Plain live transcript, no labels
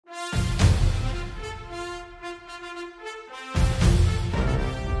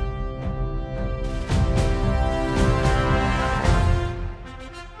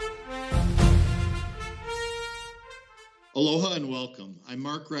Aloha and welcome. I'm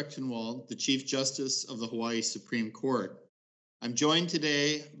Mark Recktenwald, the Chief Justice of the Hawaii Supreme Court. I'm joined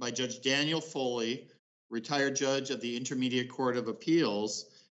today by Judge Dan Foley, retired judge of the Intermediate Court of Appeals,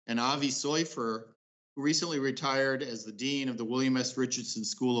 and Avi Soifer, who recently retired as the Dean of the William S. Richardson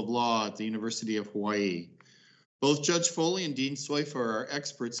School of Law at the University of Hawaii. Both Judge Foley and Dean Soifer are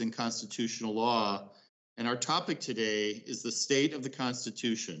experts in constitutional law, and our topic today is the state of the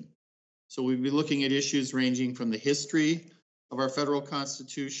Constitution. So we'll be looking at issues ranging from the history of our federal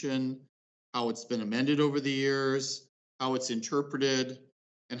Constitution, how it's been amended over the years, how it's interpreted,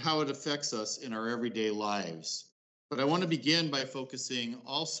 and how it affects us in our everyday lives. But I want to begin by focusing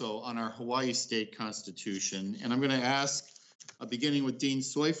also on our Hawaii state Constitution. And I'm going to ask, beginning with Dean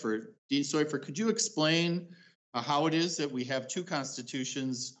Soifer. Dean Soifer, could you explain how it is that we have two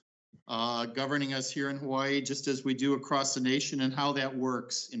constitutions governing us here in Hawaii, just as we do across the nation, and how that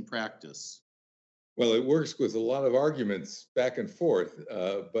works in practice? Well, it works with a lot of arguments back and forth,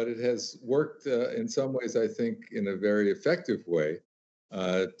 but it has worked in some ways, I think, in a very effective way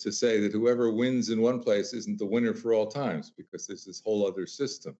to say that whoever wins in one place isn't the winner for all times, because there's this whole other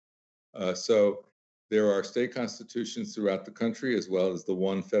system. So there are state constitutions throughout the country, as well as the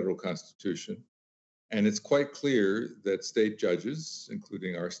one federal constitution. And it's quite clear that state judges,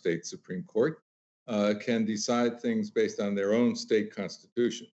 including our state Supreme Court, can decide things based on their own state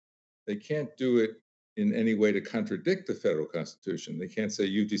constitution. They can't do it in any way to contradict the federal constitution. They can't say,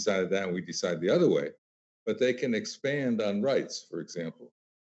 you decided that and we decide the other way, but they can expand on rights, for example.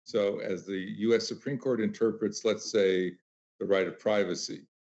 So as the US Supreme Court interprets, let's say, the right of privacy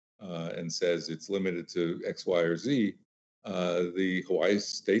and says it's limited to X, Y, or Z, the Hawaii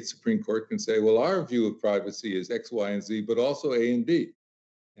State Supreme Court can say, well, our view of privacy is X, Y, and Z, but also A and B.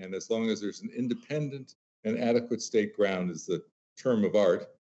 And as long as there's an independent and adequate state ground is the term of art,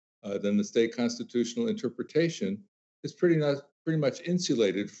 then the state constitutional interpretation is pretty much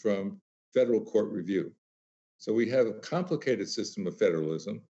insulated from federal court review. So we have a complicated system of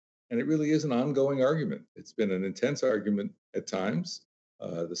federalism, and it really is an ongoing argument. It's been an intense argument at times.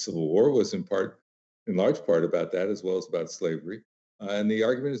 The Civil War was in large part about that, as well as about slavery. And the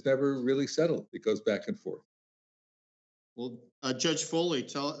argument is never really settled. It goes back and forth. Well, Judge Foley,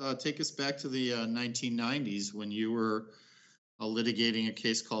 take us back to the 1990s when you were litigating a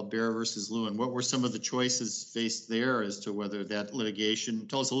case called Bear versus Lewin. What were some of the choices faced there as to whether that litigation,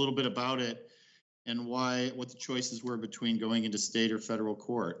 tell us a little bit about it and what the choices were between going into state or federal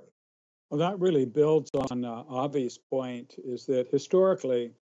court? Well, that really builds on Avi's point, is that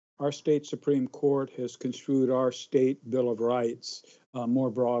historically, our state Supreme Court has construed our state Bill of Rights more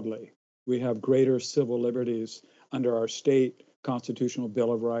broadly. We have greater civil liberties under our state constitutional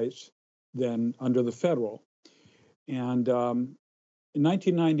Bill of Rights than under the federal. And in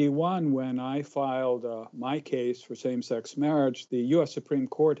 1991, when I filed my case for same-sex marriage, the U.S. Supreme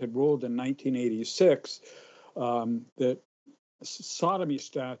Court had ruled in 1986 that sodomy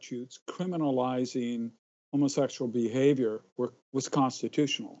statutes criminalizing homosexual behavior was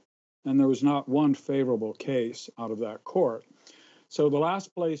constitutional. And there was not one favorable case out of that court. So the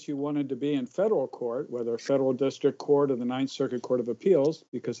last place you wanted to be in federal court, whether federal district court or the Ninth Circuit Court of Appeals,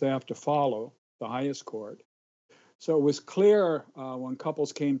 because they have to follow the highest court. So it was clear when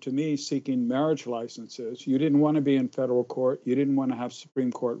couples came to me seeking marriage licenses, you didn't want to be in federal court, you didn't want to have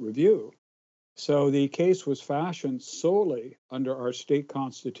Supreme Court review. So the case was fashioned solely under our state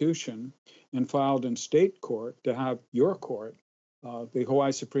constitution and filed in state court to have your court, the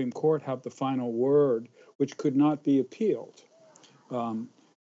Hawaii Supreme Court, have the final word, which could not be appealed to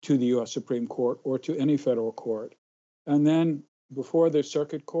the U.S. Supreme Court or to any federal court. And then before the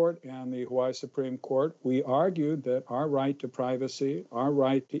Circuit Court and the Hawaii Supreme Court, we argued that our right to privacy, our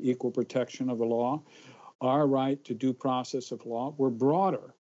right to equal protection of the law, our right to due process of law were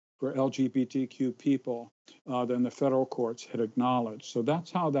broader for LGBTQ people than the federal courts had acknowledged. So that's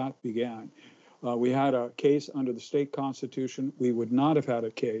how that began. We had a case under the state constitution. We would not have had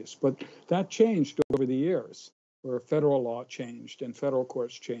a case, but that changed over the years, where federal law changed and federal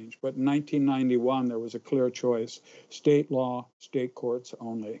courts changed. But in 1991, there was a clear choice: state law, state courts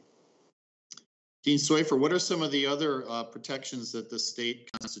only. Dean Soifer, what are some of the other protections that the state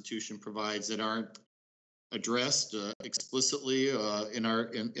constitution provides that aren't addressed explicitly in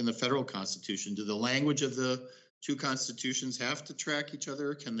the federal constitution? Do the language of the two constitutions have to track each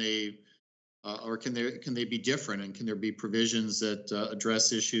other? Can they be different? And can there be provisions that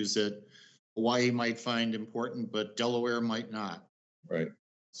address issues that Hawaii might find important, but Delaware might not? Right.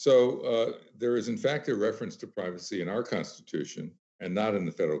 So there is, in fact, a reference to privacy in our Constitution and not in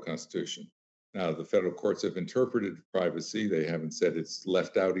the federal Constitution. Now, the federal courts have interpreted privacy. They haven't said it's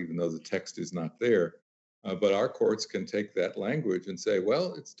left out, even though the text is not there. But our courts can take that language and say,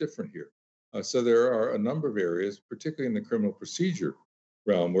 well, it's different here. So there are a number of areas, particularly in the criminal procedure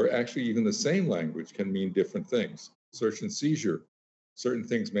realm, where actually even the same language can mean different things. Search and seizure, certain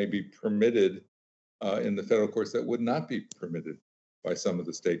things may be permitted in the federal courts that would not be permitted by some of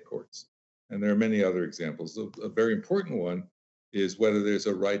the state courts. And there are many other examples. A very important one is whether there's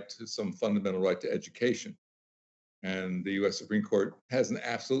a right to some fundamental right to education. And the US Supreme Court hasn't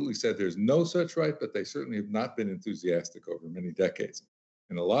absolutely said there's no such right, but they certainly have not been enthusiastic over many decades.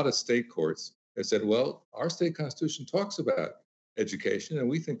 And a lot of state courts have said, well, our state constitution talks about education, and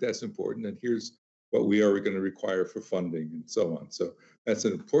we think that's important, and here's what we are going to require for funding and so on. So that's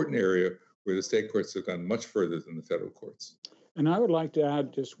an important area where the state courts have gone much further than the federal courts. And I would like to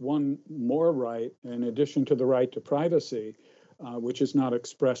add just one more right, in addition to the right to privacy, which is not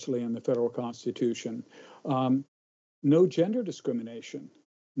expressly in the federal constitution. No gender discrimination,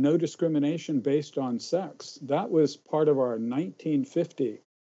 no discrimination based on sex. That was part of our 1950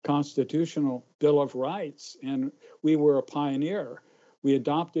 Constitutional Bill of Rights, and we were a pioneer. We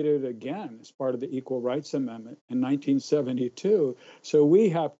adopted it again as part of the Equal Rights Amendment in 1972. So we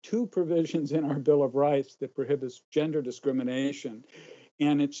have two provisions in our Bill of Rights that prohibits gender discrimination,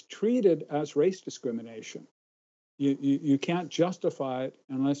 and it's treated as race discrimination. You can't justify it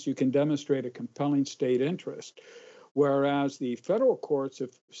unless you can demonstrate a compelling state interest. Whereas the federal courts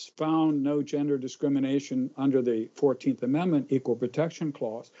have found no gender discrimination under the 14th Amendment Equal Protection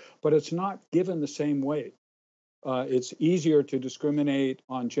Clause, but it's not given the same weight. It's easier to discriminate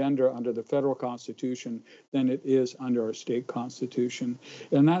on gender under the federal constitution than it is under our state constitution.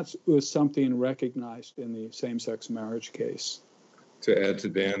 And that was something recognized in the same-sex marriage case. To add to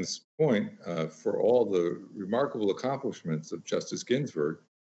Dan's point, for all the remarkable accomplishments of Justice Ginsburg,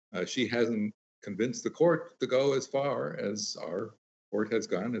 she hasn't convinced the court to go as far as our court has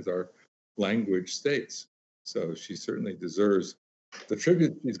gone, as our language states. So she certainly deserves the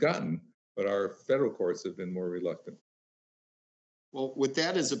tribute she's gotten, but our federal courts have been more reluctant. Well, with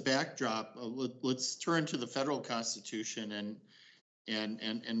that as a backdrop, let's turn to the federal constitution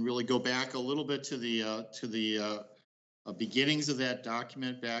and really go back a little bit to the beginnings of that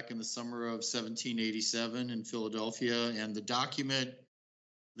document back in the summer of 1787 in Philadelphia. And the document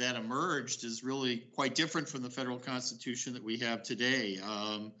that emerged is really quite different from the federal constitution that we have today.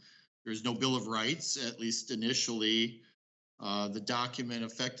 There's no Bill of Rights, at least initially. The document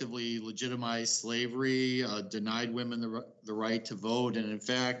effectively legitimized slavery, denied women the right to vote. And in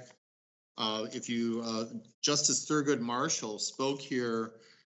fact, Justice Thurgood Marshall spoke here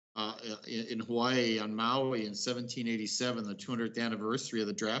in Hawaii on Maui in 1787, the 200th anniversary of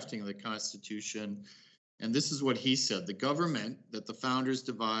the drafting of the Constitution. And this is what he said: the government that the founders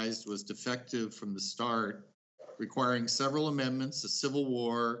devised was defective from the start, requiring several amendments, a civil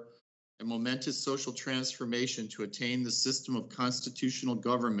war, and momentous social transformation to attain the system of constitutional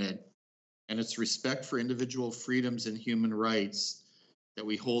government and its respect for individual freedoms and human rights that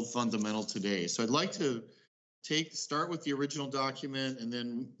we hold fundamental today. So I'd like to start with the original document and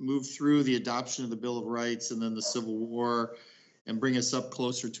then move through the adoption of the Bill of Rights and then the Civil War and bring us up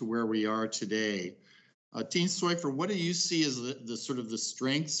closer to where we are today. Dean Soifer, what do you see as the sort of the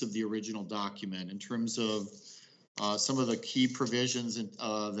strengths of the original document in terms of some of the key provisions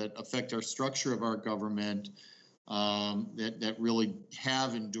that affect our structure of our government that really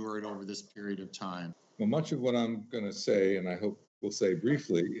have endured over this period of time? Well, much of what I'm going to say, and I hope we'll say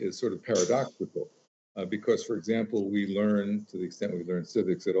briefly, is sort of paradoxical. Because, for example, we learn, to the extent we learn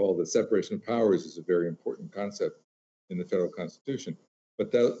civics at all, that separation of powers is a very important concept in the federal constitution.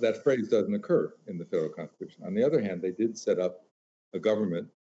 But that phrase doesn't occur in the federal constitution. On the other hand, they did set up a government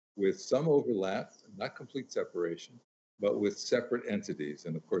with some overlap, not complete separation, but with separate entities.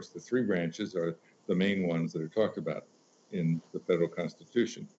 And of course, the three branches are the main ones that are talked about in the federal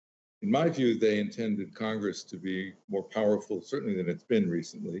constitution. In my view, they intended Congress to be more powerful, certainly than it's been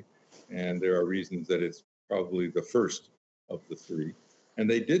recently. And there are reasons that it's probably the first of the three. And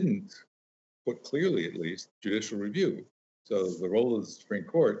they didn't put clearly, at least, judicial review. So the role of the Supreme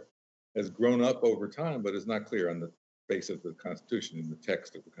Court has grown up over time, but is not clear on the face of the Constitution, in the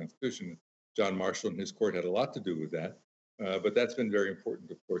text of the Constitution. John Marshall and his court had a lot to do with that, but that's been very important,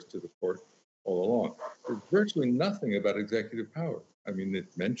 of course, to the court all along. There's virtually nothing about executive power. I mean,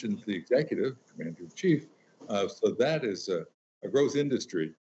 it mentions the executive, commander-in-chief, so that is a growth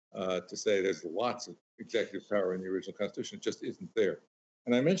industry to say there's lots of executive power in the original Constitution. It just isn't there.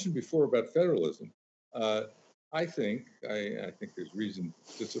 And I mentioned before about federalism. I think there's reason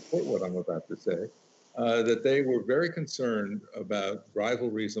to support what I'm about to say, that they were very concerned about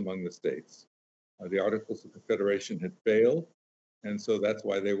rivalries among the states. The Articles of Confederation had failed. And so that's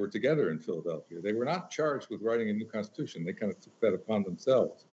why they were together in Philadelphia. They were not charged with writing a new constitution. They kind of took that upon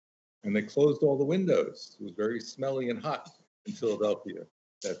themselves. And they closed all the windows. It was very smelly and hot in Philadelphia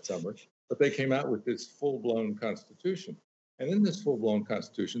that summer. But they came out with this full-blown constitution. And in this full-blown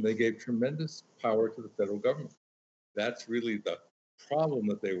constitution, they gave tremendous power to the federal government. That's really the problem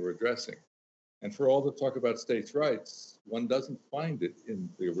that they were addressing. And for all the talk about states' rights, one doesn't find it in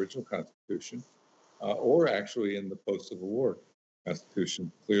the original Constitution or actually in the post-Civil War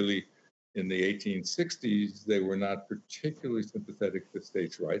Constitution. Clearly, in the 1860s, they were not particularly sympathetic to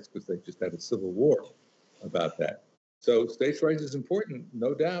states' rights because they just had a civil war about that. So states' rights is important,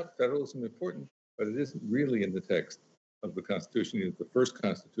 no doubt, federalism is important, but it isn't really in the text of the Constitution, either the first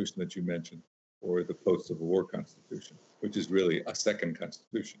Constitution that you mentioned or the post-Civil War Constitution, which is really a second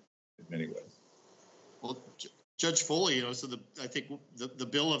Constitution in many ways. Well, Judge Foley, so I think the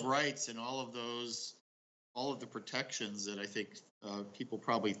Bill of Rights and all of the protections that I think people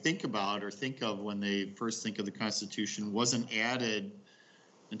probably think about or think of when they first think of the Constitution wasn't added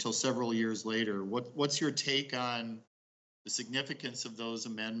until several years later. What's your take on the significance of those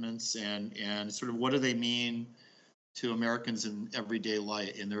amendments and sort of what do they mean to Americans in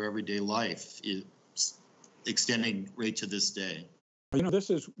their everyday life, extending right to this day? This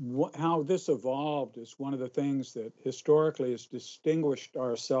is how this evolved is one of the things that historically has distinguished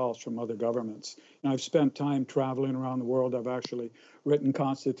ourselves from other governments. And I've spent time traveling around the world. I've actually written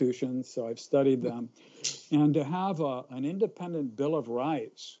constitutions, so I've studied them. And to have an independent Bill of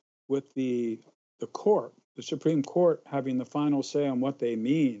Rights with the court, the Supreme Court, having the final say on what they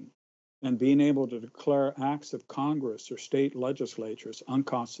mean and being able to declare acts of Congress or state legislatures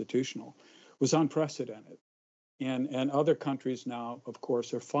unconstitutional was unprecedented. And other countries now, of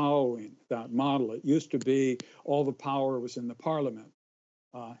course, are following that model. It used to be all the power was in the parliament,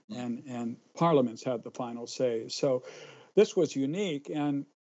 and parliaments had the final say. So this was unique, and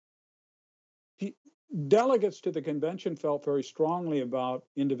delegates to the convention felt very strongly about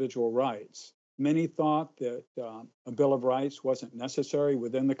individual rights. Many thought that a Bill of Rights wasn't necessary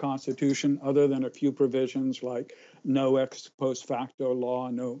within the Constitution, other than a few provisions like no ex post facto law,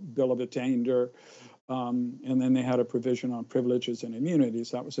 no bill of attainder. And then they had a provision on privileges and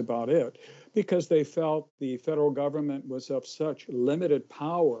immunities. That was about it, because they felt the federal government was of such limited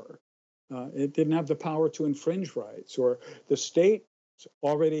power. It didn't have the power to infringe rights, or the states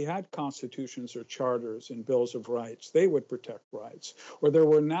already had constitutions or charters and bills of rights. They would protect rights, or there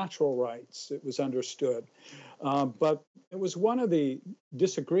were natural rights, it was understood. But it was one of the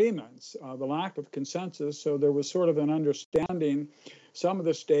disagreements, the lack of consensus. So there was sort of an understanding. Some of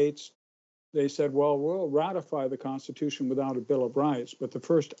the states, they said, well, we'll ratify the Constitution without a Bill of Rights, but the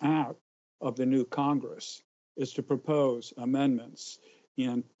first act of the new Congress is to propose amendments.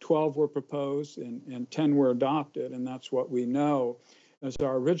 And 12 were proposed and 10 were adopted, and that's what we know as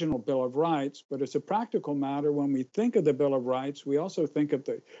our original Bill of Rights. But as a practical matter, when we think of the Bill of Rights, we also think of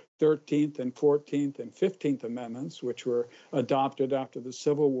the 13th and 14th and 15th Amendments, which were adopted after the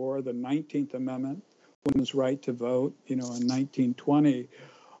Civil War, the 19th Amendment, women's right to vote, in 1920.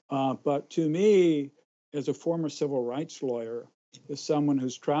 But to me, as a former civil rights lawyer, as someone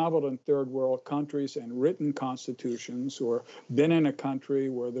who's traveled in third world countries and written constitutions, or been in a country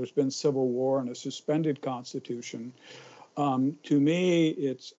where there's been civil war and a suspended constitution, to me,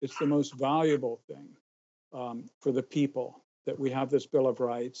 it's the most valuable thing for the people that we have this Bill of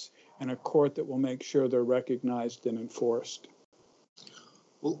Rights and a court that will make sure they're recognized and enforced.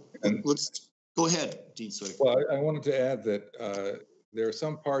 Well, let's go ahead, Dean Soifer. Well, I wanted to add that there are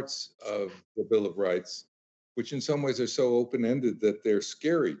some parts of the Bill of Rights which in some ways are so open-ended that they're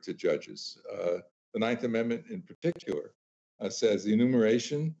scary to judges. The Ninth Amendment in particular says the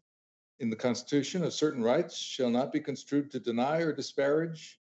enumeration in the Constitution of certain rights shall not be construed to deny or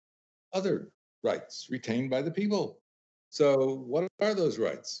disparage other rights retained by the people. So what are those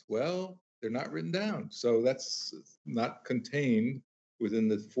rights? Well, they're not written down. So that's not contained within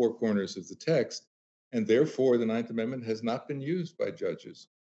the four corners of the text. And therefore, the Ninth Amendment has not been used by judges.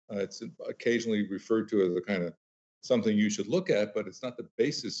 It's occasionally referred to as a kind of something you should look at, but it's not the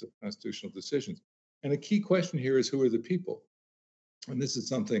basis of constitutional decisions. And a key question here is, who are the people? And this is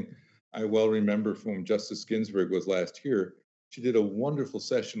something I well remember from when Justice Ginsburg was last year. She did a wonderful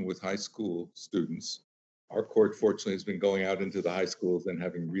session with high school students. Our court, fortunately, has been going out into the high schools and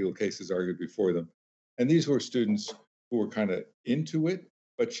having real cases argued before them. And these were students who were kind of into it,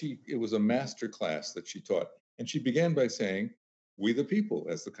 but it was a master class that she taught. And she began by saying, "We the people,"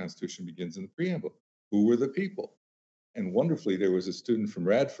 as the Constitution begins in the preamble. Who were the people? And wonderfully, there was a student from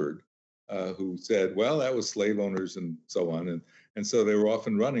Radford who said, well, that was slave owners and so on. And so they were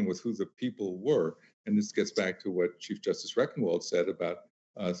often running with who the people were. And this gets back to what Chief Justice Recktenwald said about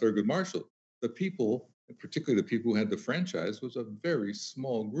Thurgood Marshall. The people, particularly the people who had the franchise, was a very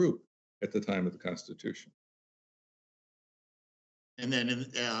small group at the time of the Constitution. And then,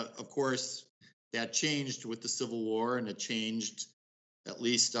 of course, that changed with the Civil War, and it changed at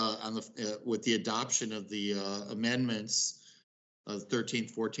least with the adoption of the amendments,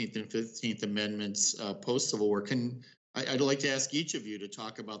 13th, 14th, and 15th Amendments post-Civil War. I'd like to ask each of you to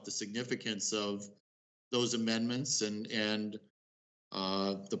talk about the significance of those amendments and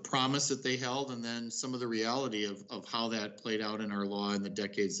the promise that they held, and then some of the reality of how that played out in our law in the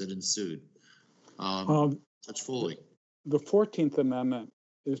decades that ensued. Judge Foley. The 14th Amendment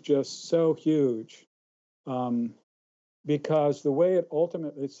is just so huge because the way it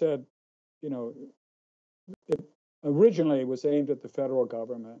ultimately said, it originally was aimed at the federal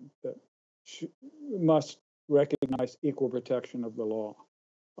government that must recognize equal protection of the law,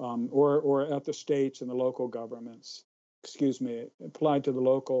 or at the states and the local governments. It applied to the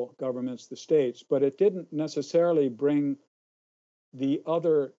local governments, the states, but it didn't necessarily bring the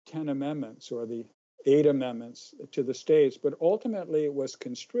other 10 amendments or the 8 amendments to the states, but ultimately it was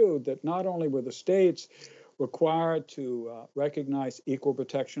construed that not only were the states required to recognize equal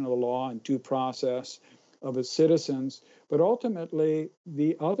protection of the law and due process of its citizens, but ultimately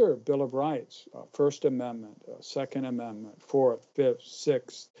the other Bill of Rights, First Amendment, Second Amendment, Fourth, Fifth,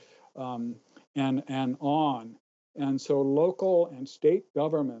 Sixth, and on. And so local and state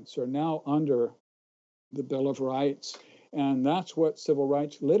governments are now under the Bill of Rights. And that's what civil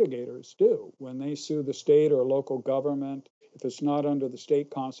rights litigators do when they sue the state or local government. If it's not under the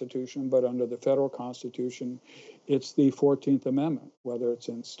state constitution, but under the federal constitution, it's the 14th Amendment, whether it's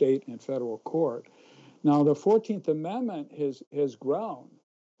in state and federal court. Now, the 14th Amendment has grown.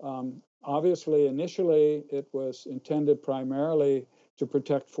 Obviously, initially, it was intended primarily to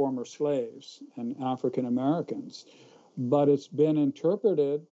protect former slaves and African Americans, but it's been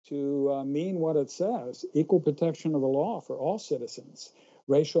interpreted to mean what it says: equal protection of the law for all citizens,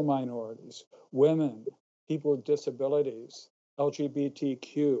 racial minorities, women, people with disabilities,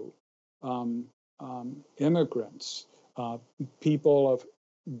 LGBTQ, immigrants, people of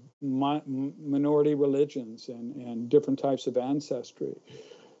minority religions and different types of ancestry.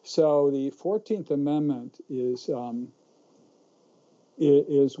 So the 14th Amendment is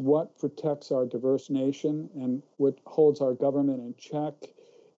what protects our diverse nation and what holds our government in check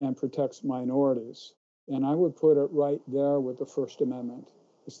and protects minorities. And I would put it right there with the First Amendment.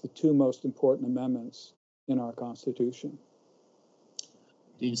 It's the two most important amendments in our Constitution.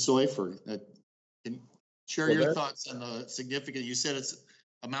 Dean Soifer, share your thoughts on the significance. You said it's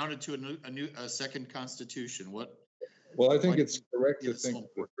amounted to a second Constitution. Well, I think it's correct to think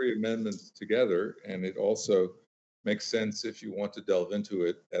the three amendments together, and it also makes sense, if you want to delve into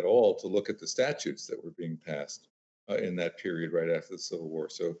it at all, to look at the statutes that were being passed in that period right after the Civil War.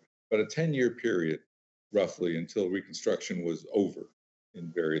 So about a 10-year period, roughly, until Reconstruction was over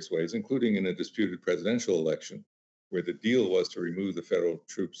in various ways, including in a disputed presidential election, where the deal was to remove the federal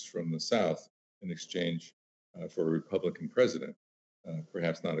troops from the South in exchange for a Republican president.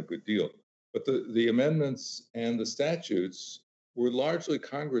 Perhaps not a good deal. But the amendments and the statutes were largely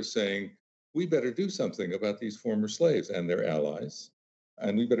Congress saying, we better do something about these former slaves and their allies,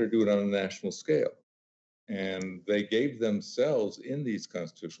 and we better do it on a national scale. And they gave themselves, in these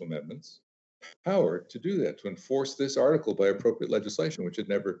constitutional amendments, power to do that, to enforce this article by appropriate legislation, which had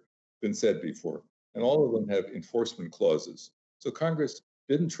never been said before. And all of them have enforcement clauses. So Congress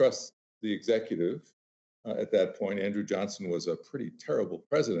didn't trust the executive. At that point, Andrew Johnson was a pretty terrible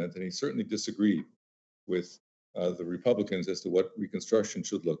president, and he certainly disagreed with the Republicans as to what Reconstruction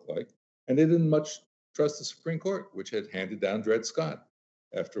should look like. And they didn't much trust the Supreme Court, which had handed down Dred Scott,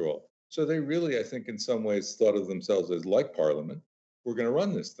 after all. So they really, I think, in some ways thought of themselves as like Parliament. We're going to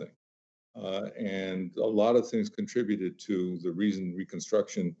run this thing. And a lot of things contributed to the reason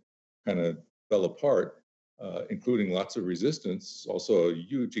Reconstruction kind of fell apart, including lots of resistance, also a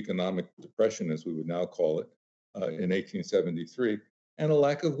huge economic depression, as we would now call it, in 1873, and a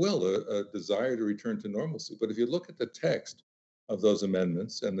lack of will, a desire to return to normalcy. But if you look at the text of those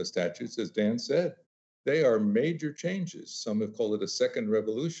amendments and the statutes, as Dan said, they are major changes. Some have called it a second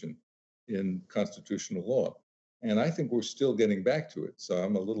revolution in constitutional law. And I think we're still getting back to it. So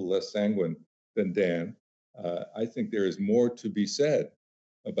I'm a little less sanguine than Dan. I think there is more to be said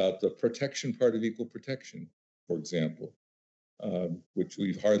about the protection part of equal protection, for example, which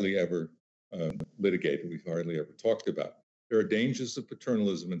we've hardly ever litigated, we've hardly ever talked about. There are dangers of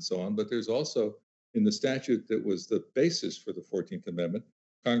paternalism and so on, but there's also, in the statute that was the basis for the 14th Amendment,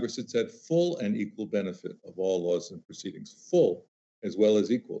 Congress had said full and equal benefit of all laws and proceedings, full as well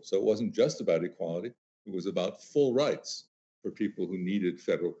as equal. So it wasn't just about equality, it was about full rights for people who needed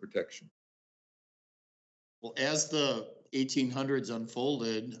federal protection. Well, as the 1800s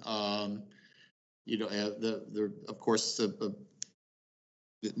unfolded, of course, the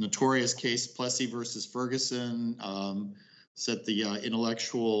notorious case Plessy versus Ferguson set the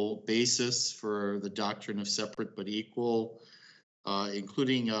intellectual basis for the doctrine of separate but equal,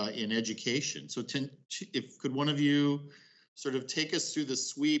 including in education. So could one of you sort of take us through the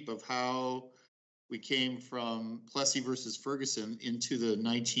sweep of how we came from Plessy versus Ferguson into the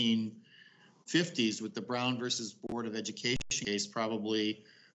 1950s with the Brown versus Board of Education case, probably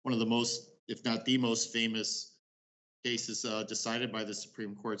one of the most, if not the most famous cases decided by the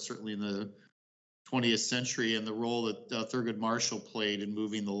Supreme Court, certainly in the 20th century, and the role that Thurgood Marshall played in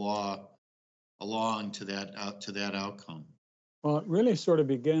moving the law along to that outcome. Well, it really sort of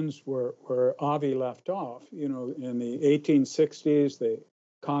begins where Avi left off. In the 1860s, the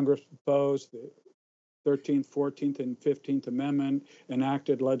Congress proposed the 13th, 14th, and 15th Amendment,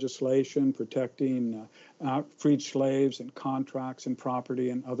 enacted legislation protecting freed slaves and contracts and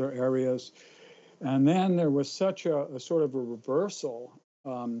property in other areas. And then there was such a sort of a reversal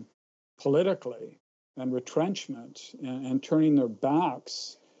politically and retrenchment and turning their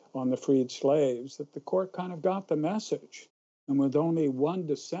backs on the freed slaves that the court kind of got the message. And with only one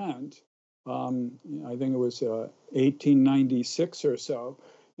dissent, I think it was 1896 or so,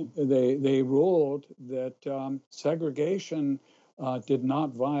 they ruled that segregation did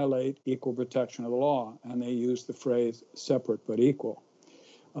not violate equal protection of the law, and they used the phrase separate but equal.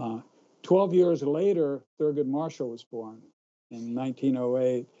 12 years later, Thurgood Marshall was born in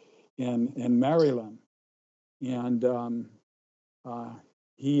 1908 in Maryland, and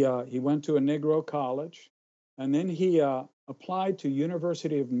he went to a Negro college, and then he applied to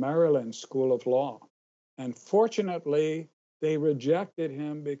University of Maryland School of Law, and fortunately, they rejected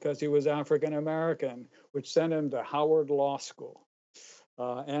him because he was African American, which sent him to Howard Law School.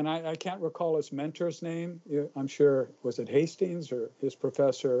 And I can't recall his mentor's name. I'm sure, was it Hastings or his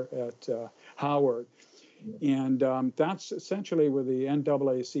professor at Howard? And that's essentially where the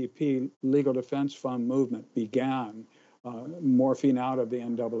NAACP Legal Defense Fund movement began, morphing out of the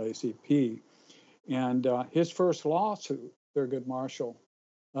NAACP. And his first lawsuit, Thurgood Marshall,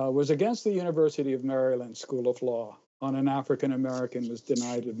 was against the University of Maryland School of Law on an African American was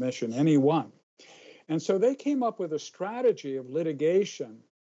denied admission, and he won. And so they came up with a strategy of litigation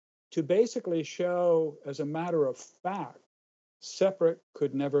to basically show, as a matter of fact, separate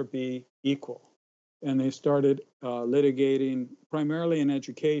could never be equal. And they started litigating primarily in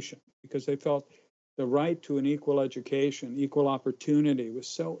education because they felt the right to an equal education, equal opportunity was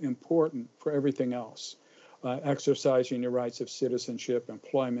so important for everything else, exercising your rights of citizenship,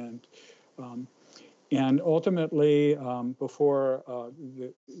 employment. And ultimately, before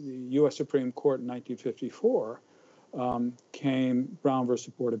the U.S. Supreme Court in 1954, came Brown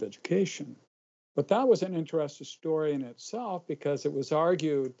versus Board of Education. But that was an interesting story in itself because it was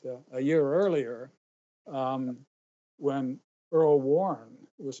argued a year earlier when Earl Warren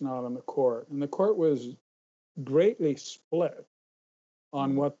was not on the court. And the court was greatly split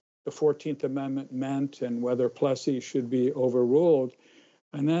on what the 14th Amendment meant and whether Plessy should be overruled.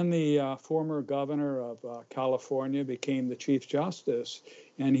 And then the former governor of California became the Chief Justice,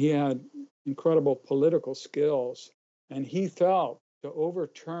 and he had incredible political skills. And he felt to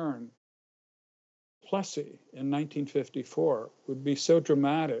overturn Plessy in 1954 would be so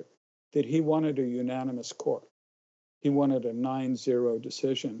dramatic that he wanted a unanimous court. He wanted a 9-0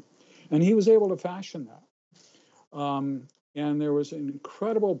 decision. And he was able to fashion that. And there was an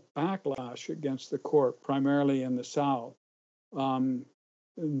incredible backlash against the court, primarily in the South,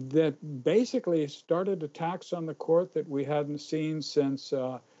 that basically started attacks on the court that we hadn't seen since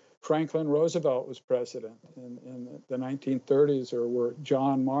Franklin Roosevelt was president in the 1930s, or where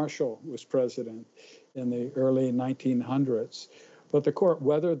John Marshall was president in the early 1900s. But the court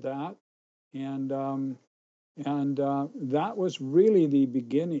weathered that, and that was really the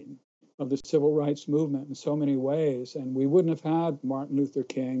beginning of the civil rights movement in so many ways. And we wouldn't have had Martin Luther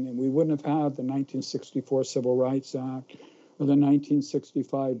King, and we wouldn't have had the 1964 Civil Rights Act or the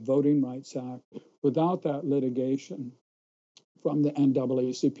 1965 Voting Rights Act without that litigation from the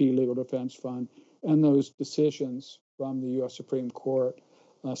NAACP Legal Defense Fund and those decisions from the U.S. Supreme Court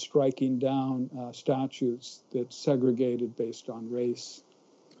striking down statutes that segregated based on race.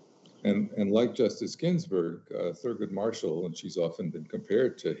 And like Justice Ginsburg, Thurgood Marshall, and she's often been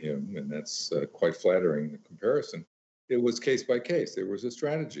compared to him, and that's quite flattering, the comparison, it was case by case. There was a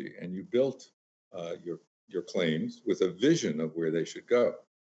strategy, and you built your claims with a vision of where they should go.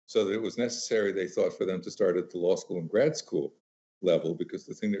 So that it was necessary, they thought, for them to start at the law school and grad school. level, because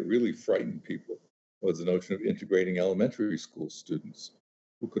the thing that really frightened people was the notion of integrating elementary school students.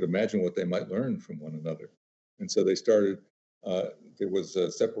 Who could imagine what they might learn from one another? And so they started, there was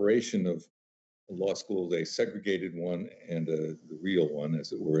a separation of law schools, a segregated one and the real one,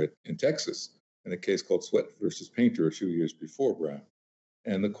 as it were, in Texas, in a case called Sweat versus Painter a few years before Brown.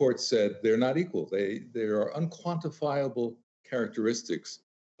 And the court said they're not equal. There are unquantifiable characteristics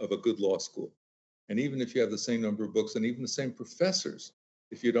of a good law school. And even if you have the same number of books and even the same professors,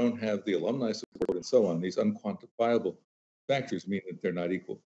 if you don't have the alumni support and so on, these unquantifiable factors mean that they're not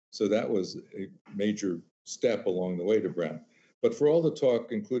equal. So that was a major step along the way to Brown. But for all the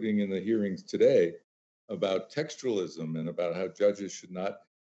talk, including in the hearings today, about textualism and about how judges should not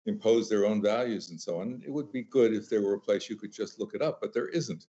impose their own values and so on, it would be good if there were a place you could just look it up, but there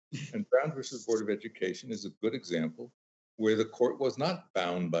isn't. And Brown versus Board of Education is a good example where the court was not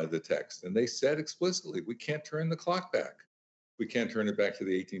bound by the text. And they said explicitly, we can't turn the clock back. We can't turn it back to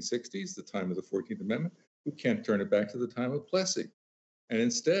the 1860s, the time of the 14th Amendment. We can't turn it back to the time of Plessy. And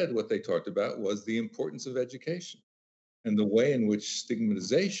instead, what they talked about was the importance of education and the way in which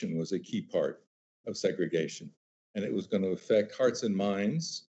stigmatization was a key part of segregation. And it was going to affect hearts and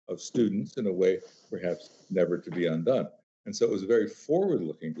minds of students in a way perhaps never to be undone. And so it was a very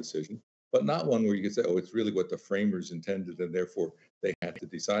forward-looking decision, but not one where you could say, oh, it's really what the framers intended, and therefore they had to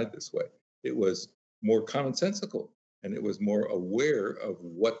decide this way. It was more commonsensical, and it was more aware of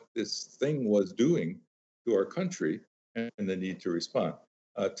what this thing was doing to our country and the need to respond.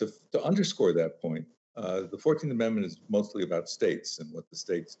 To underscore that point, the 14th Amendment is mostly about states and what the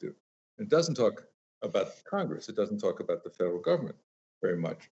states do. It doesn't talk about Congress. It doesn't talk about the federal government very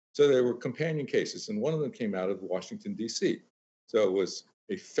much. So there were companion cases, and one of them came out of Washington, D.C. So it was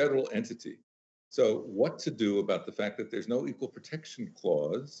a federal entity. So what to do about the fact that there's no equal protection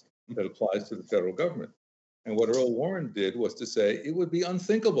clause that applies to the federal government? And what Earl Warren did was to say it would be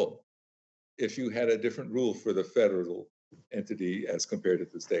unthinkable if you had a different rule for the federal entity as compared to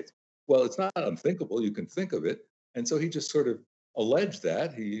the states. Well, it's not unthinkable. You can think of it. And so he just sort of alleged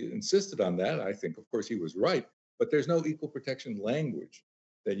that. He insisted on that. I think, of course, he was right. But there's no equal protection language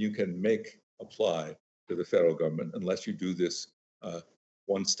that you can make apply to the federal government unless you do this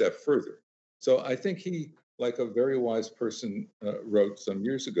one step further. So I think he, like a very wise person wrote some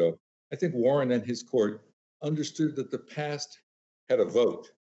years ago, I think Warren and his court understood that the past had a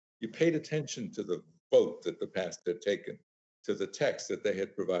vote. You paid attention to the vote that the past had taken, to the text that they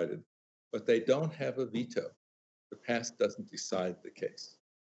had provided, but they don't have a veto. The past doesn't decide the case.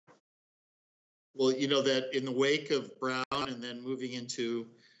 Well, you know that in the wake of Brown and then moving into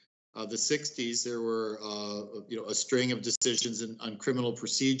the 60s, there were a string of decisions on criminal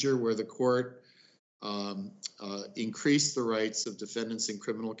procedure where the court increased the rights of defendants in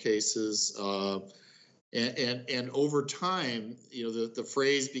criminal cases. And over time, the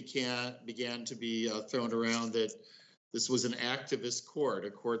phrase began to be thrown around that this was an activist court, a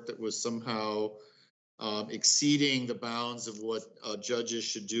court that was somehow exceeding the bounds of what judges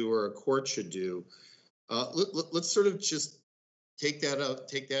should do or a court should do. Let's sort of just take that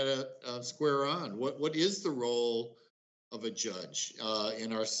out, square on. What is the role of a judge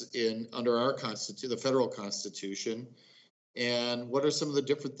under our constitution, the federal Constitution, and what are some of the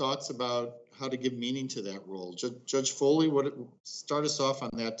different thoughts about how to give meaning to that role? Judge Foley, start us off on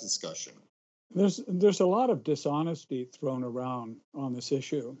that discussion. There's a lot of dishonesty thrown around on this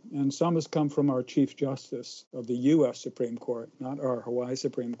issue, and some has come from our Chief Justice of the U.S. Supreme Court, not our Hawaii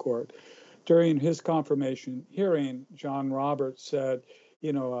Supreme Court. During his confirmation hearing, John Roberts said,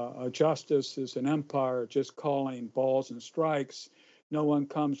 a justice is an umpire just calling balls and strikes. No one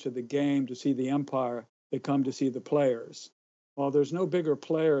comes to the game to see the umpire, they come to see the players. Well, there's no bigger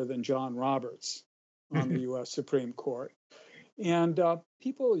player than John Roberts on the U.S. Supreme Court. And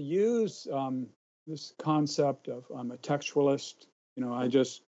people use this concept of I'm a textualist, I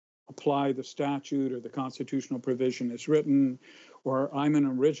just apply the statute or the constitutional provision as written, or I'm an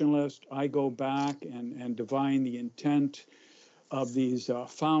originalist, I go back and divine the intent of these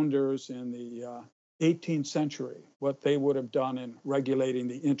founders in the 18th century, what they would have done in regulating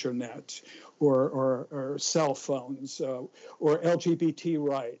the internet or cell phones or LGBT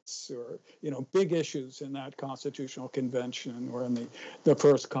rights or, big issues in that constitutional convention or in the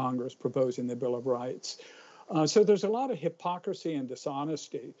first Congress proposing the Bill of Rights. So there's a lot of hypocrisy and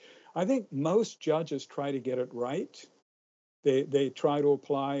dishonesty. I think most judges try to get it right. They try to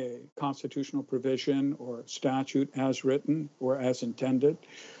apply a constitutional provision or statute as written or as intended.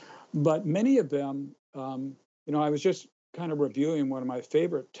 But many of them, I was just kind of reviewing one of my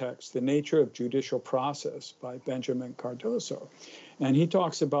favorite texts, The Nature of Judicial Process by Benjamin Cardoso. And he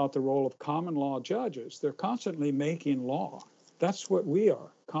talks about the role of common law judges. They're constantly making law. That's what we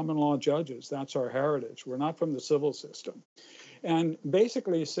are, common law judges. That's our heritage. We're not from the civil system. And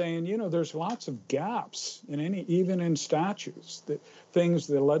basically saying, there's lots of gaps even in statutes, that things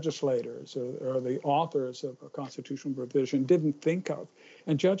the legislators or the authors of a constitutional provision didn't think of.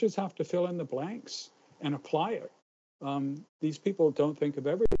 And judges have to fill in the blanks and apply it. These people don't think of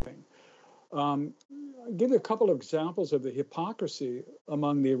everything. I'll give you a couple of examples of the hypocrisy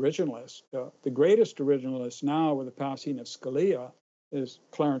among the originalists. The greatest originalist now, with the passing of Scalia, is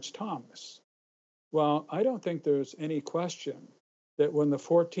Clarence Thomas. Well, I don't think there's any question that when the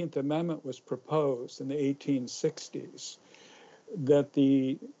 14th Amendment was proposed in the 1860s, that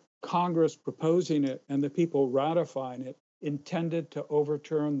the Congress proposing it and the people ratifying it intended to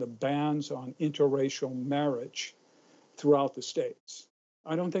overturn the bans on interracial marriage throughout the states.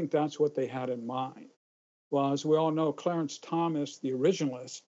 I don't think that's what they had in mind. Well, as we all know, Clarence Thomas, the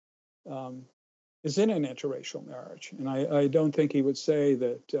originalist, is in an interracial marriage. And I don't think he would say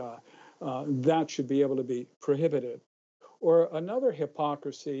that that should be able to be prohibited. Or another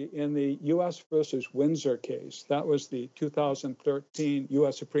hypocrisy in the U.S. versus Windsor case. That was the 2013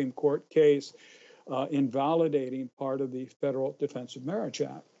 U.S. Supreme Court case invalidating part of the Federal Defense of Marriage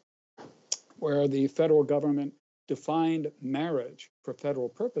Act, where the federal government defined marriage for federal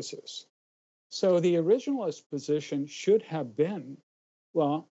purposes. So the originalist position should have been,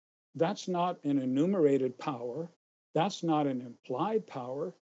 well, that's not an enumerated power. That's not an implied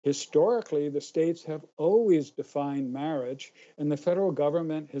power. Historically, the states have always defined marriage, and the federal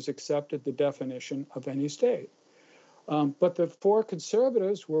government has accepted the definition of any state. But the four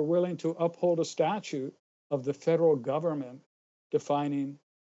conservatives were willing to uphold a statute of the federal government defining,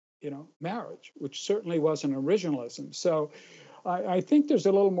 marriage, which certainly wasn't originalism. So I think there's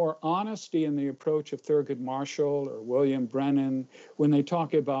a little more honesty in the approach of Thurgood Marshall or William Brennan when they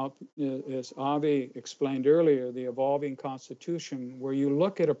talk about, as Avi explained earlier, the evolving Constitution, where you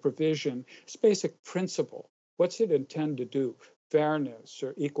look at a provision, its basic principle. What's it intend to do? Fairness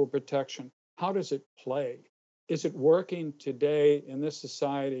or equal protection? How does it play? Is it working today in this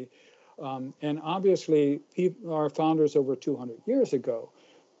society? And obviously, our founders over 200 years ago,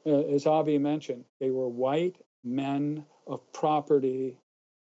 as Avi mentioned, they were white men of property,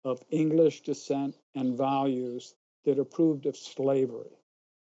 of English descent and values that approved of slavery.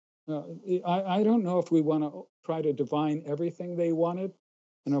 I don't know if we want to try to divine everything they wanted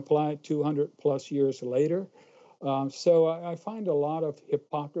and apply it 200 plus years later. So I find a lot of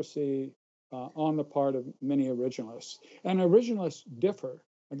hypocrisy on the part of many originalists. And originalists differ.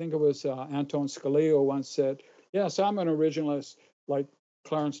 I think it was Anton Scalia once said, yes, I'm an originalist like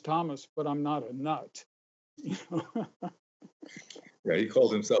Clarence Thomas, but I'm not a nut. Yeah, he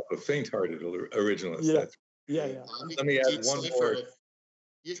called himself a faint-hearted originalist. Yeah. Let me add one more.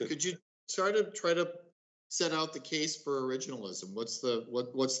 Could you try to set out the case for originalism? What's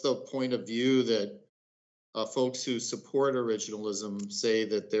the point of view that folks who support originalism say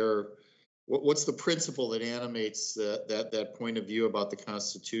that what's the principle that animates that point of view about the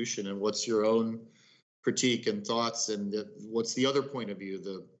Constitution, and what's your own critique and thoughts, and what's the other point of view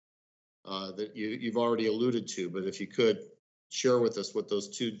that you've already alluded to, but if you could share with us what those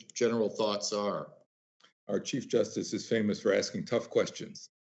two general thoughts are. Our Chief Justice is famous for asking tough questions,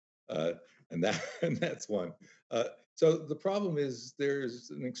 and that's one. So the problem is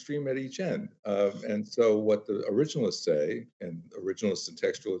there's an extreme at each end, and so what the originalists say, and originalists and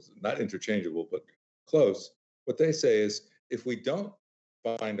textualists, not interchangeable but close, what they say is if we don't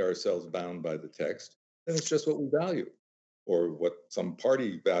find ourselves bound by the text, then it's just what we value, or what some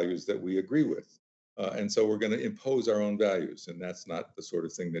party values that we agree with. And so we're going to impose our own values, and that's not the sort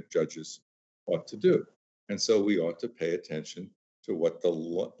of thing that judges ought to do. And so we ought to pay attention to what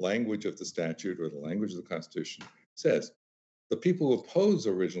the language of the statute or the language of the Constitution says. The people who oppose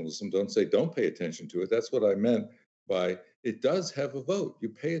originalism don't say don't pay attention to it. That's what I meant by it does have a vote. You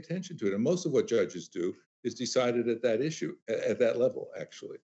pay attention to it. And most of what judges do is decided at that issue, at that level,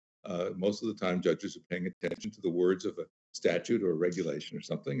 actually. Most of the time, judges are paying attention to the words of a statute or a regulation or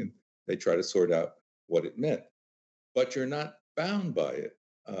something, and they try to sort out what it meant. But you're not bound by it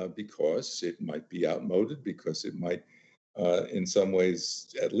because it might be outmoded, because it might, in some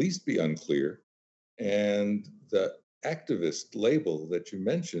ways, at least be unclear. And the activist label that you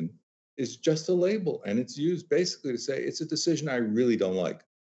mentioned is just a label, and it's used basically to say it's a decision I really don't like.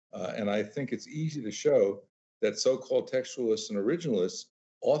 And I think it's easy to show that so-called textualists and originalists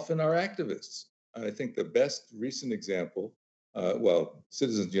often are activists. And I think the best recent example,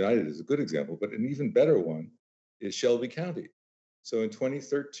 Citizens United is a good example, but an even better one is Shelby County. So in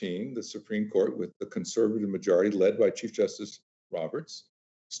 2013, the Supreme Court, with the conservative majority led by Chief Justice Roberts,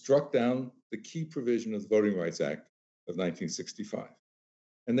 struck down the key provision of the Voting Rights Act of 1965.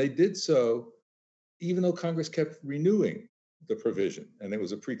 And they did so even though Congress kept renewing the provision. And it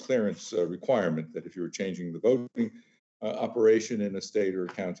was a pre-clearance requirement that if you were changing the voting operation in a state or a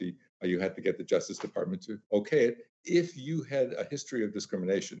county, you had to get the Justice Department to okay it if you had a history of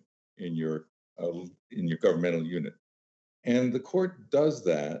discrimination in your governmental unit. And the court does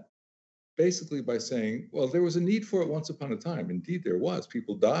that basically by saying, well, there was a need for it once upon a time. Indeed, there was.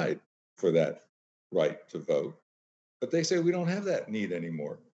 People died for that right to vote. But they say we don't have that need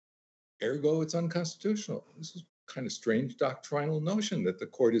anymore. Ergo, it's unconstitutional. This is kind of strange doctrinal notion that the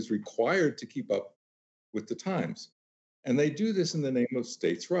court is required to keep up with the times. And they do this in the name of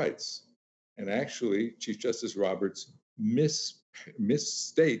states' rights. And actually, Chief Justice Roberts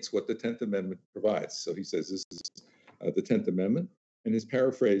misstates what the 10th Amendment provides. So he says this is the 10th Amendment, and his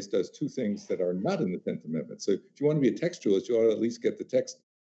paraphrase does two things that are not in the 10th Amendment. So if you want to be a textualist, you ought to at least get the text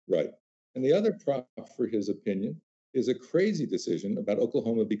right. And the other prop for his opinion is a crazy decision about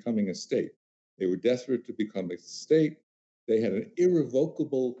Oklahoma becoming a state. They were desperate to become a state. They had an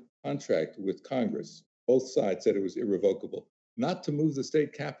irrevocable contract with Congress. Both sides said it was irrevocable, not to move the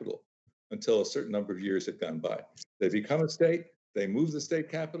state capital until a certain number of years had gone by. They become a state, they move the state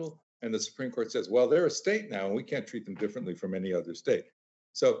capital, and the Supreme Court says, well, they're a state now, and we can't treat them differently from any other state.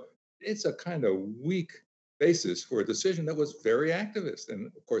 So it's a kind of weak basis for a decision that was very activist and,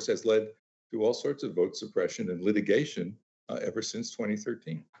 of course, has led to all sorts of vote suppression and litigation ever since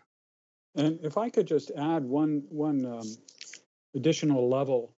 2013. And if I could just add one additional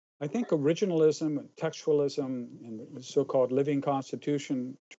level, I think originalism and textualism and the so-called living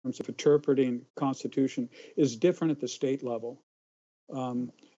constitution in terms of interpreting constitution is different at the state level.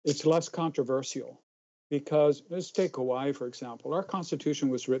 It's less controversial because let's take Hawaii, for example. Our constitution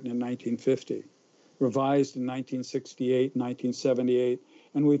was written in 1950, revised in 1968, 1978,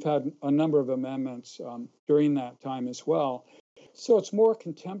 and we've had a number of amendments during that time as well. So it's more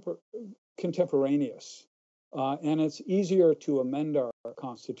contemporaneous, and it's easier to amend our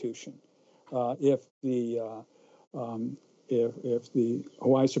constitution if the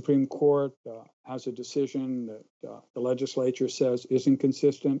Hawaii Supreme Court has a decision that the legislature says isn't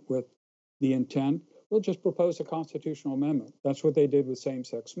consistent with the intent. We'll just propose a constitutional amendment. That's what they did with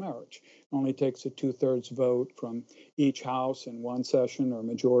same-sex marriage. It only takes a 2/3 vote from each house in one session or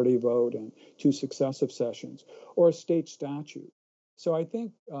majority vote in 2 successive sessions, or a state statute. So I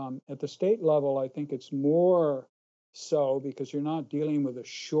think at the state level, I think it's more so because you're not dealing with a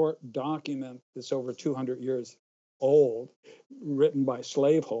short document that's over 200 years old, written by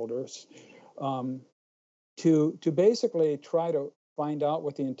slaveholders, to basically try to find out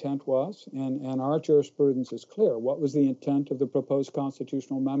what the intent was, and our jurisprudence is clear. What was the intent of the proposed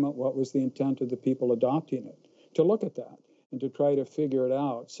constitutional amendment? What was the intent of the people adopting it? To look at that and to try to figure it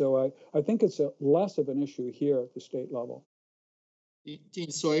out. So I think it's less of an issue here at the state level. Dean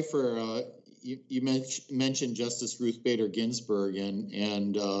Soifer, you mentioned Justice Ruth Bader Ginsburg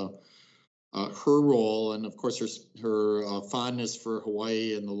and her role, and of course her fondness for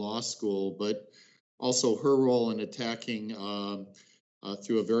Hawaii and the law school, but also her role in attacking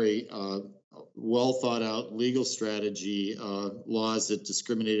through a very well thought out legal strategy laws that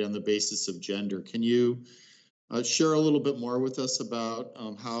discriminate on the basis of gender. Can you share a little bit more with us about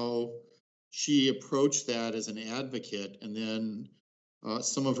how she approached that as an advocate, and then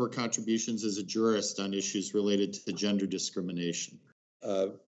some of her contributions as a jurist on issues related to gender discrimination?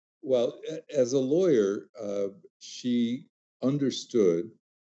 Well, as a lawyer, she understood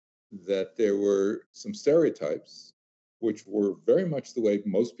that there were some stereotypes which were very much the way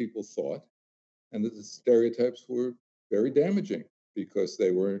most people thought, and that the stereotypes were very damaging because they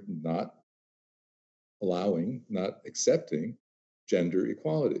were not allowing, not accepting gender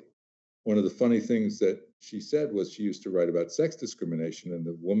equality. One of the funny things that she said was she used to write about sex discrimination, and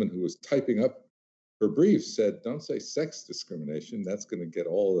the woman who was typing up her brief said, don't say sex discrimination. That's going to get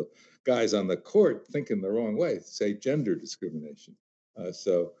all the guys on the court thinking the wrong way. Say gender discrimination.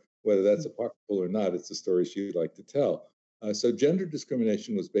 So whether that's apocryphal or not, it's a story she'd like to tell. So gender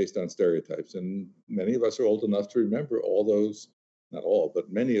discrimination was based on stereotypes, and many of us are old enough to remember all those, not all,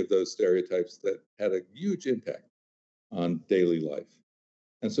 but many of those stereotypes that had a huge impact on daily life.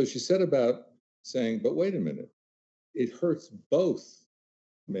 And so she set about saying, but wait a minute, it hurts both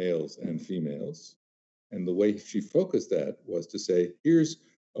males and females. And the way she focused that was to say, here's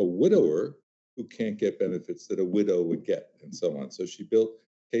a widower who can't get benefits that a widow would get, and so on. So she built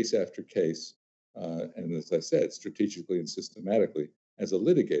case after case, and as I said, strategically and systematically as a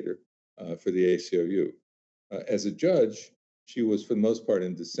litigator for the ACLU. As a judge, she was for the most part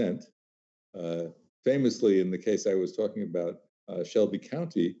in dissent. Famously, in the case I was talking about, Shelby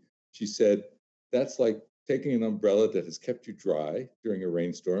County, she said, that's like taking an umbrella that has kept you dry during a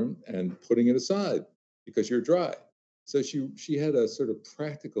rainstorm and putting it aside because you're dry. So she had a sort of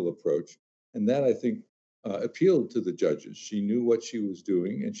practical approach, and that I think appealed to the judges. She knew what she was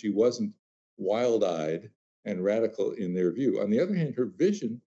doing, and she wasn't wild-eyed and radical in their view. On the other hand, her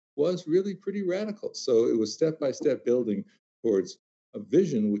vision was really pretty radical. So it was step-by-step building towards a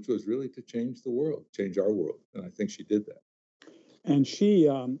vision which was really to change the world, change our world. And I think she did that. And she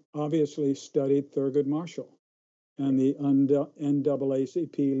obviously studied Thurgood Marshall and the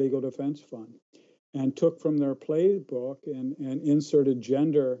NAACP Legal Defense Fund, and took from their playbook and inserted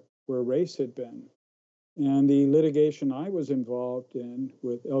gender where race had been. And the litigation I was involved in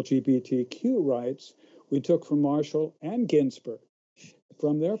with LGBTQ rights, we took from Marshall and Ginsburg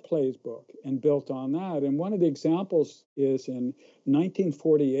from their playbook and built on that. And one of the examples is in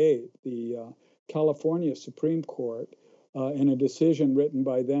 1948, the California Supreme Court, in a decision written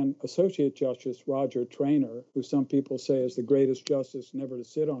by then Associate Justice Roger Traynor, who some people say is the greatest justice never to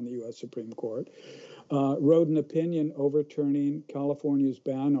sit on the U.S. Supreme Court, wrote an opinion overturning California's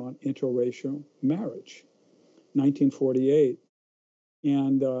ban on interracial marriage, 1948.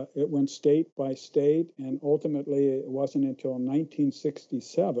 And it went state by state, and ultimately it wasn't until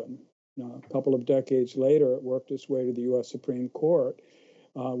 1967, a couple of decades later, it worked its way to the U.S. Supreme Court,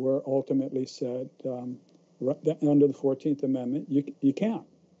 where it ultimately said, under the 14th Amendment, you can't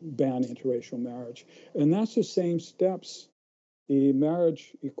ban interracial marriage. And that's the same steps the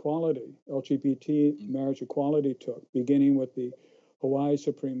marriage equality, LGBT marriage equality took, beginning with the Hawaii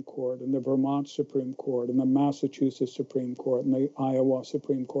Supreme Court and the Vermont Supreme Court and the Massachusetts Supreme Court and the Iowa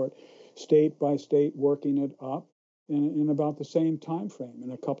Supreme Court, state by state, working it up in about the same time frame,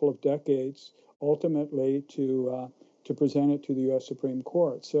 in a couple of decades, ultimately to present it to the U.S. Supreme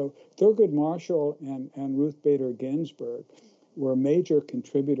Court. So Thurgood Marshall and Ruth Bader Ginsburg were major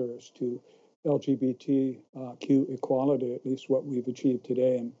contributors to LGBTQ equality, at least what we've achieved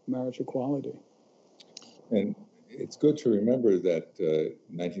today in marriage equality. And it's good to remember that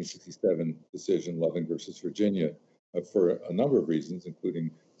 1967 decision, Loving versus Virginia, for a number of reasons,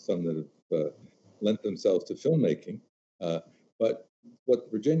 including some that have lent themselves to filmmaking. But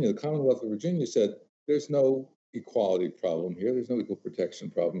what the Commonwealth of Virginia said, there's no equality problem here. There's no equal protection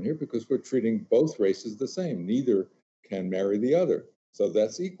problem here because we're treating both races the same. Neither can marry the other. So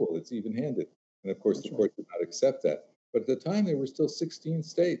that's equal. It's even-handed. And of course, the court did not accept that. But at the time, there were still 16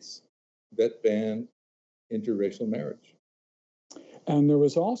 states that banned interracial marriage. And there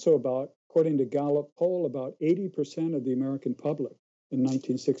was also according to Gallup poll, about 80% of the American public in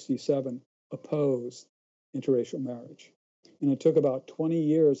 1967 opposed interracial marriage. And it took about 20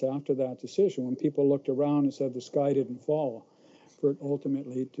 years after that decision, when people looked around and said the sky didn't fall, for it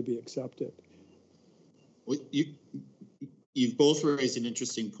ultimately to be accepted. Well, you've both raised an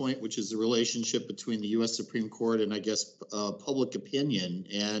interesting point, which is the relationship between the U.S. Supreme Court and, I guess, public opinion.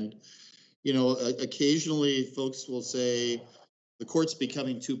 And, occasionally folks will say the court's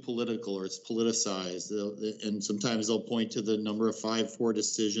becoming too political or it's politicized. And sometimes they'll point to the number of 5-4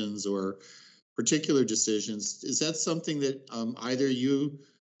 decisions or particular decisions. Is that something that either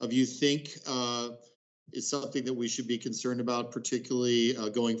of you think is something that we should be concerned about, particularly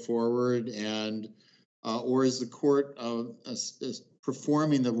going forward? And or is the court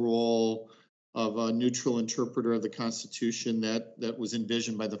performing the role of a neutral interpreter of the Constitution that was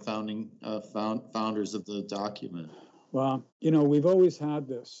envisioned by the founders of the document? Well, we've always had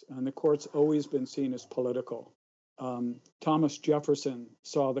this, and the court's always been seen as political. Thomas Jefferson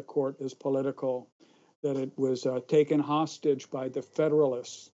saw the court as political, that it was taken hostage by the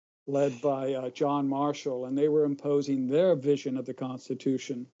Federalists, led by John Marshall, and they were imposing their vision of the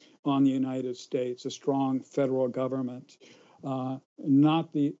Constitution on the United States, a strong federal government,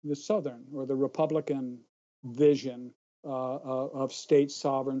 not the Southern or the Republican vision of state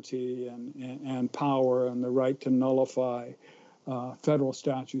sovereignty and power and the right to nullify federal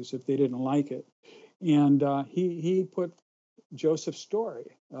statutes if they didn't like it. And he put Joseph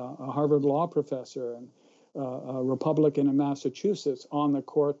Story, a Harvard law professor and a Republican in Massachusetts, on the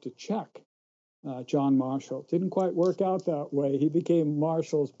court to check John Marshall. Didn't quite work out that way. He became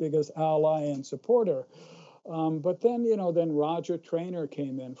Marshall's biggest ally and supporter. But then, then Roger Traynor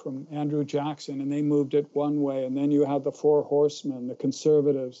came in from Andrew Jackson, and they moved it one way. And then you had the Four Horsemen, the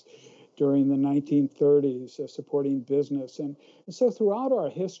conservatives during the 1930s, supporting business. And so throughout our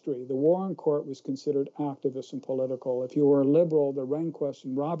history, the Warren Court was considered activist and political. If you were a liberal, the Rehnquist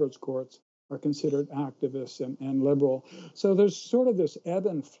and Roberts courts are considered activists and liberal. So there's sort of this ebb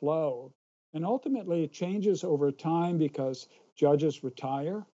and flow. And ultimately, it changes over time because judges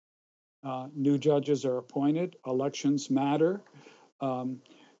retire. New judges are appointed. Elections matter.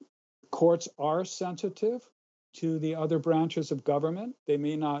 courts are sensitive to the other branches of government. They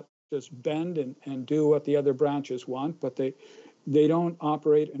may not just bend and do what the other branches want, but they don't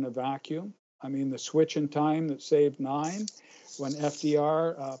operate in a vacuum. I mean, the switch in time that saved 9, when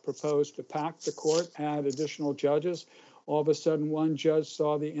FDR proposed to pack the court, add additional judges, all of a sudden one judge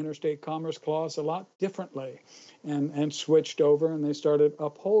saw the Interstate Commerce Clause a lot differently and switched over, and they started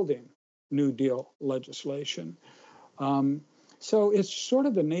upholding New Deal legislation. So it's sort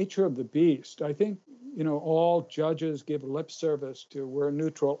of the nature of the beast. I think, all judges give lip service to we're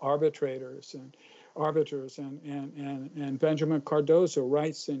neutral arbitrators and Benjamin Cardozo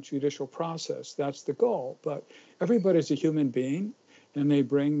writes in Judicial Process, that's the goal. But everybody's a human being, and they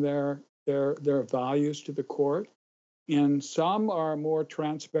bring their values to the court. And some are more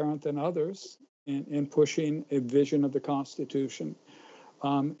transparent than others in pushing a vision of the Constitution.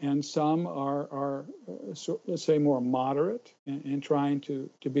 And some are let's say, more moderate in trying to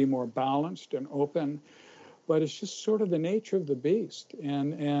be more balanced and open. But it's just sort of the nature of the beast.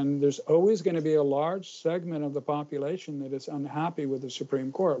 And there's always going to be a large segment of the population that is unhappy with the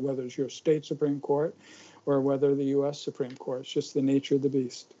Supreme Court, whether it's your state Supreme Court or whether the U.S. Supreme Court. It's just the nature of the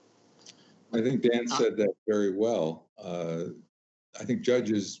beast. I think Dan said that very well. I think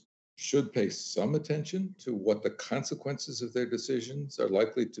judges should pay some attention to what the consequences of their decisions are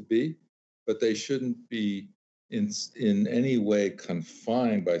likely to be, but they shouldn't be in any way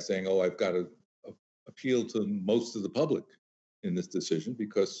confined by saying, oh, I've got to appeal to most of the public in this decision,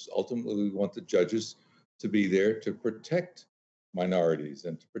 because ultimately we want the judges to be there to protect minorities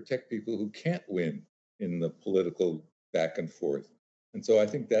and to protect people who can't win in the political back and forth. And so I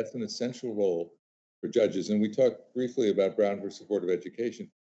think that's an essential role for judges. And we talked briefly about Brown versus Board of Education.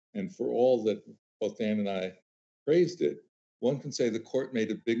 And for all that both Dan and I praised it, one can say the court made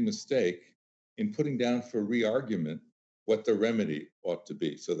a big mistake in putting down for re-argument what the remedy ought to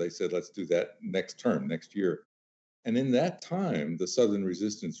be. So they said, let's do that next term, next year. And in that time, the Southern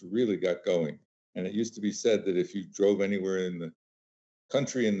resistance really got going. And it used to be said that if you drove anywhere in the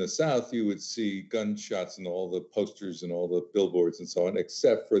country in the South, you would see gunshots and all the posters and all the billboards and so on,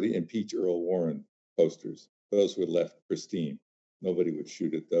 except for the Impeach Earl Warren posters. Those were left pristine. Nobody would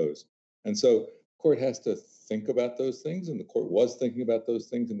shoot at those. And so the court has to think about those things, and the court was thinking about those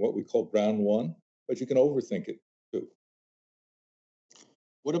things in what we call Brown 1, but you can overthink it too.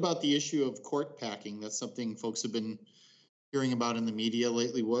 What about the issue of court packing? That's something folks have been hearing about in the media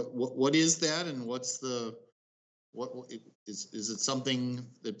lately. What is that, and what is it something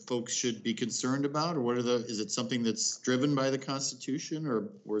that folks should be concerned about, or is it something that's driven by the Constitution, or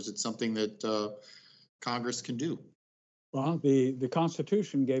is it something that Congress can do? Well, the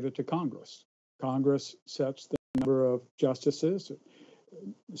Constitution gave it to Congress. Congress sets the number of justices,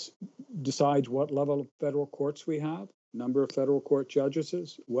 decides what level of federal courts we have, number of federal court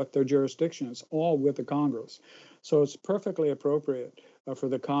judges, what their jurisdiction is, all with the Congress. So it's perfectly appropriate for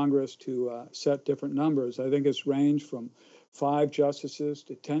the Congress to set different numbers. I think it's ranged from 5 justices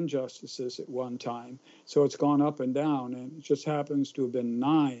to 10 justices at one time. So it's gone up and down, and it just happens to have been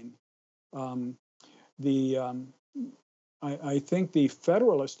 9. I think the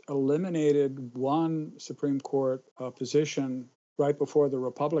Federalists eliminated one Supreme Court position right before the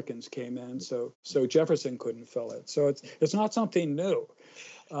Republicans came in, so Jefferson couldn't fill it. So it's not something new.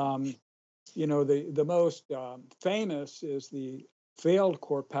 The most famous is the failed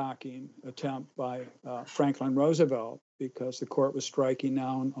court packing attempt by Franklin Roosevelt, because the court was striking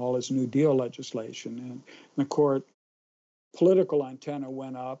down all his New Deal legislation, and the court political antenna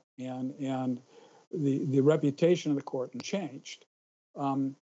went up, and the reputation of the court changed.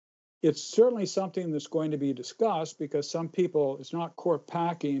 It's certainly something that's going to be discussed, because some people, it's not court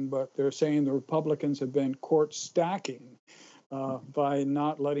packing, but they're saying the Republicans have been court stacking by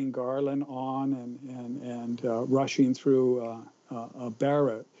not letting Garland on and rushing through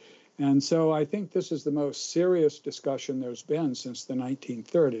Barrett. And so I think this is the most serious discussion there's been since the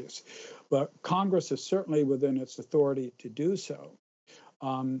 1930s. But Congress is certainly within its authority to do so.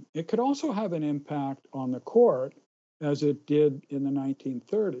 It could also have an impact on the court, as it did in the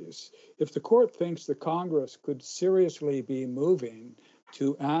 1930s. If the court thinks the Congress could seriously be moving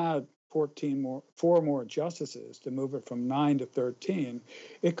to add 4 more justices, to move it from 9 to 13,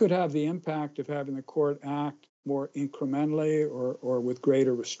 it could have the impact of having the court act more incrementally or with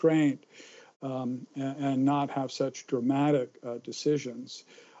greater restraint, and not have such dramatic decisions.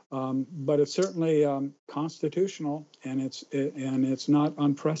 But it's certainly constitutional, and it's not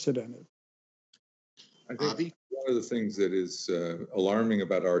unprecedented. I think one of the things that is alarming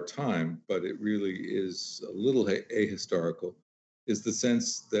about our time, but it really is a little ahistorical, is the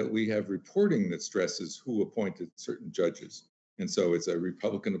sense that we have reporting that stresses who appointed certain judges. And so it's a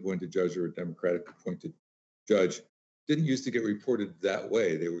Republican appointed judge or a Democratic appointed judge. Didn't used to get reported that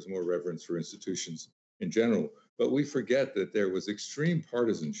way. There was more reverence for institutions in general. But we forget that there was extreme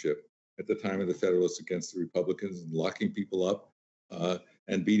partisanship at the time of the Federalists against the Republicans and locking people up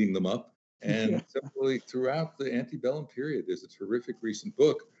and beating them up. And similarly, throughout the antebellum period, there's a terrific recent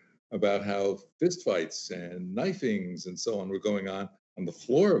book about how fistfights and knifings and so on were going on the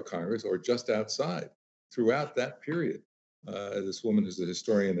floor of Congress or just outside throughout that period. This woman who's a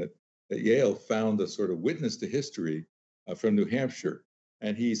historian at Yale found a sort of witness to history from New Hampshire.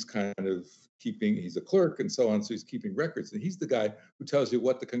 And he's kind of he's a clerk and so on, so he's keeping records. And he's the guy who tells you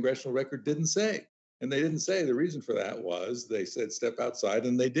what the congressional record didn't say. And they didn't say the reason for that was they said step outside,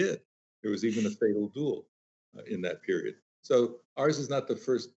 and they did. There was even a fatal duel in that period. So ours is not the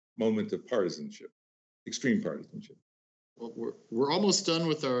first moment of partisanship, extreme partisanship. Well, we're almost done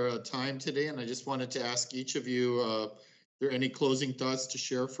with our time today, and I just wanted to ask each of you, are there any closing thoughts to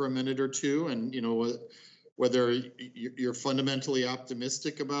share for a minute or two? And, you know, whether you're fundamentally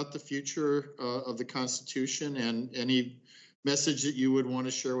optimistic about the future of the Constitution, and any message that you would want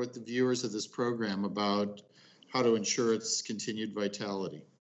to share with the viewers of this program about how to ensure its continued vitality.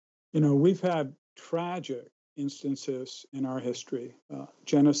 You know, we've had tragic instances in our history,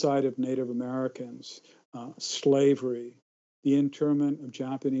 genocide of Native Americans, slavery, the internment of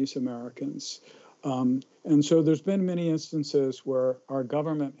Japanese Americans. And so there's been many instances where our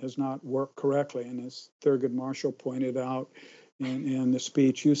government has not worked correctly. And as Thurgood Marshall pointed out in the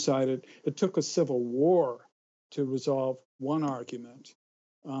speech you cited, it took a civil war to resolve one argument.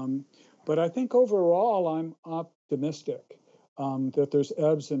 But I think overall, I'm optimistic that there's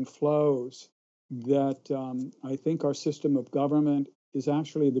ebbs and flows, that I think our system of government is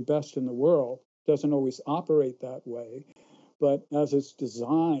actually the best in the world. Doesn't always operate that way, but as it's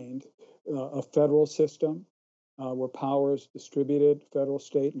designed, a federal system where power is distributed, federal,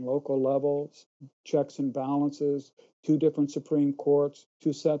 state, and local levels, checks and balances, two different Supreme Courts,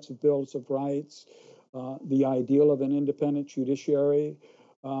 two sets of bills of rights, the ideal of an independent judiciary.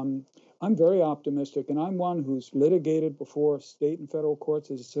 I'm very optimistic, and I'm one who's litigated before state and federal courts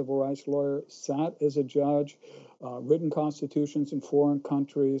as a civil rights lawyer, sat as a judge, written constitutions in foreign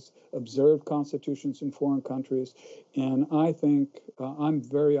countries, observed constitutions in foreign countries, and I think I'm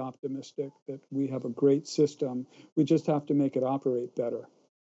very optimistic that we have a great system. We just have to make it operate better.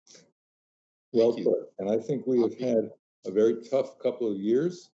 Well put. And I think we have had a very tough couple of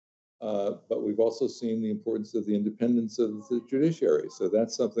years, but we've also seen the importance of the independence of the judiciary. So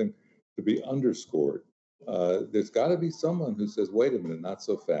that's something to be underscored. There's got to be someone who says, wait a minute, not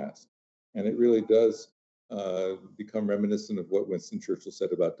so fast. And it really does become reminiscent of what Winston Churchill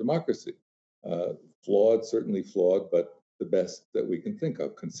said about democracy. Flawed, certainly flawed, but the best that we can think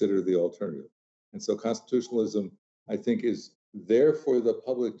of. Consider the alternative. And so constitutionalism, I think, is there for the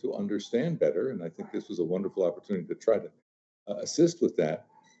public to understand better. And I think this was a wonderful opportunity to try to assist with that.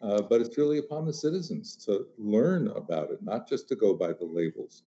 But it's really upon the citizens to learn about it, not just to go by the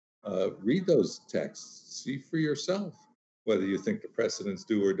labels. Read those texts, see for yourself whether you think the precedents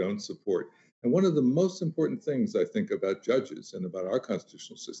do or don't support. And one of the most important things I think about judges and about our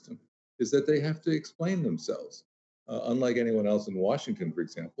constitutional system is that they have to explain themselves. Unlike anyone else in Washington, for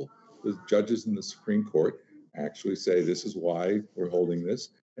example, the judges in the Supreme Court actually say this is why we're holding this.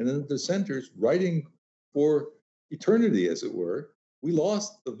 And then the dissenters, writing for eternity, as it were, we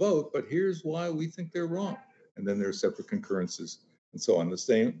lost the vote, but here's why we think they're wrong. And then there are separate concurrences and so on. The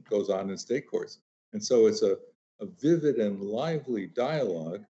same goes on in state courts. And so it's a vivid and lively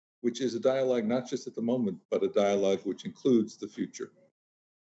dialogue, which is a dialogue not just at the moment, but a dialogue which includes the future.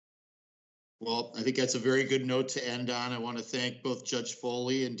 Well, I think that's a very good note to end on. I want to thank both Judge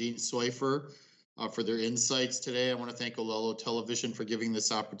Foley and Dean Soifer for their insights today. I want to thank Olelo Television for giving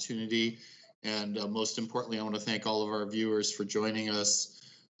this opportunity. And most importantly, I want to thank all of our viewers for joining us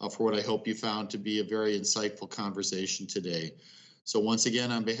for what I hope you found to be a very insightful conversation today. So once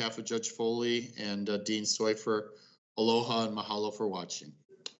again, on behalf of Judge Foley and Dean Soifer, aloha and mahalo for watching.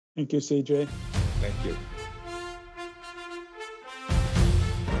 Thank you, CJ. Thank you.